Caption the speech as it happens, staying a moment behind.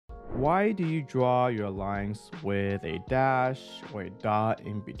Why do you draw your lines with a dash or a dot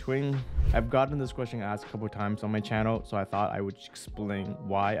in between? I've gotten this question asked a couple times on my channel, so I thought I would explain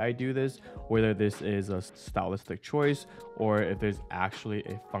why I do this, whether this is a stylistic choice or if there's actually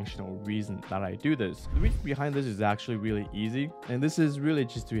a functional reason that I do this. The reason behind this is actually really easy, and this is really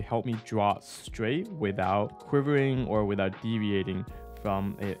just to help me draw straight without quivering or without deviating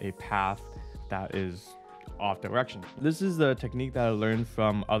from a path that is off direction. This is a technique that I learned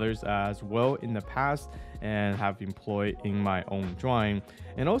from others as well in the past and have employed in my own drawing.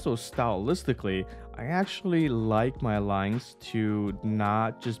 And also stylistically, I actually like my lines to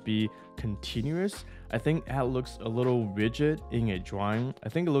not just be continuous. I think that looks a little rigid in a drawing. I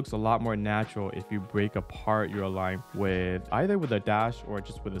think it looks a lot more natural if you break apart your line with either with a dash or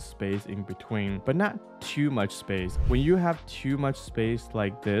just with a space in between, but not too much space. When you have too much space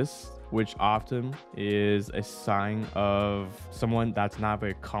like this, which often is a sign of someone that's not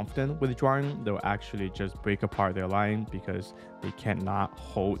very confident with drawing, they'll actually just break apart their line because they cannot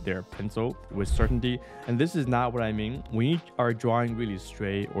hold their pencil with certainty. And this is not what I mean. When you are drawing really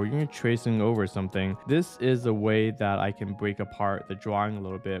straight or you're tracing over something, this is a way that I can break apart the drawing a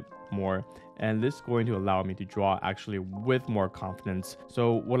little bit more, and this is going to allow me to draw actually with more confidence.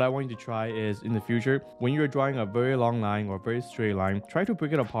 So what I want you to try is in the future, when you're drawing a very long line or very straight line, try to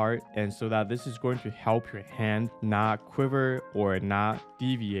break it apart, and so that this is going to help your hand not quiver or not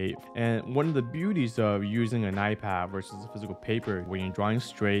deviate. And one of the beauties of using an iPad versus a physical paper when you're drawing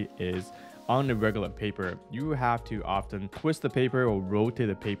straight is on the regular paper, you have to often twist the paper or rotate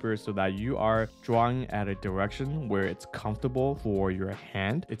the paper so that you are drawing at a direction where it's comfortable for your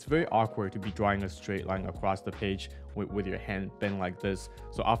hand. It's very awkward to be drawing a straight line across the page with your hand bent like this.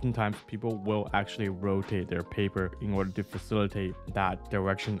 So oftentimes people will actually rotate their paper in order to facilitate that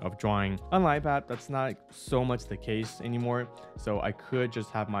direction of drawing. On the iPad, that's not so much the case anymore. So I could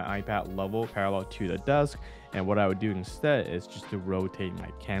just have my iPad level parallel to the desk, and what I would do instead is just to rotate my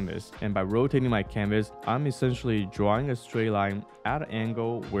canvas. And by rotating my canvas, I'm essentially drawing a straight line at an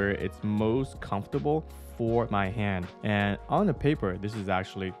angle where it's most comfortable for my hand. And on the paper, this is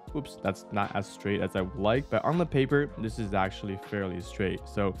actually, oops, that's not as straight as I would like, but on the paper, this is actually fairly straight.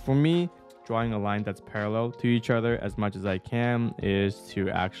 So for me, drawing a line that's parallel to each other as much as I can is to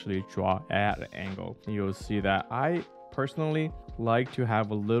actually draw at an angle. And you'll see that I personally like to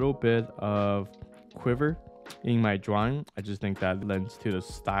have a little bit of quiver in my drawing. I just think that lends to the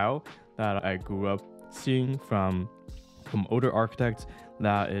style that I grew up seeing from older architects.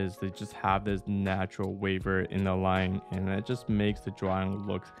 That is, they just have this natural waver in the line, and it just makes the drawing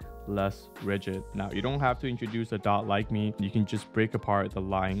look less rigid. Now, you don't have to introduce a dot like me. You can just break apart the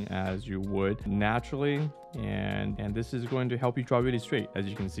line as you would naturally, and this is going to help you draw really straight, as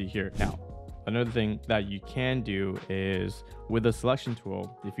you can see here. Now, another thing that you can do is with the selection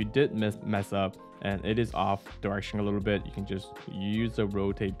tool, if you did mess up and it is off direction a little bit, you can just use the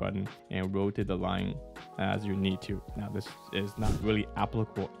rotate button and rotate the line as you need to. Now, this is not really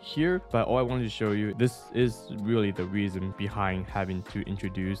applicable here, but all I wanted to show you, this is really the reason behind having to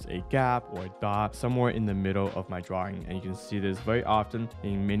introduce a gap or a dot somewhere in the middle of my drawing. And you can see this very often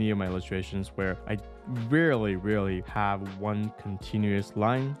in many of my illustrations where I rarely have one continuous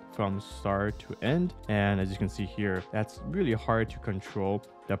line from start to end. And as you can see here, that's really hard to control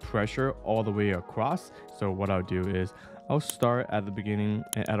the pressure all the way across. So what I'll do is I'll start at the beginning,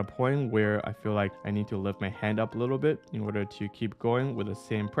 and at a point where I feel like I need to lift my hand up a little bit in order to keep going with the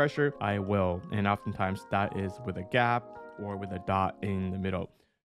same pressure, I will. And oftentimes that is with a gap or with a dot in the middle.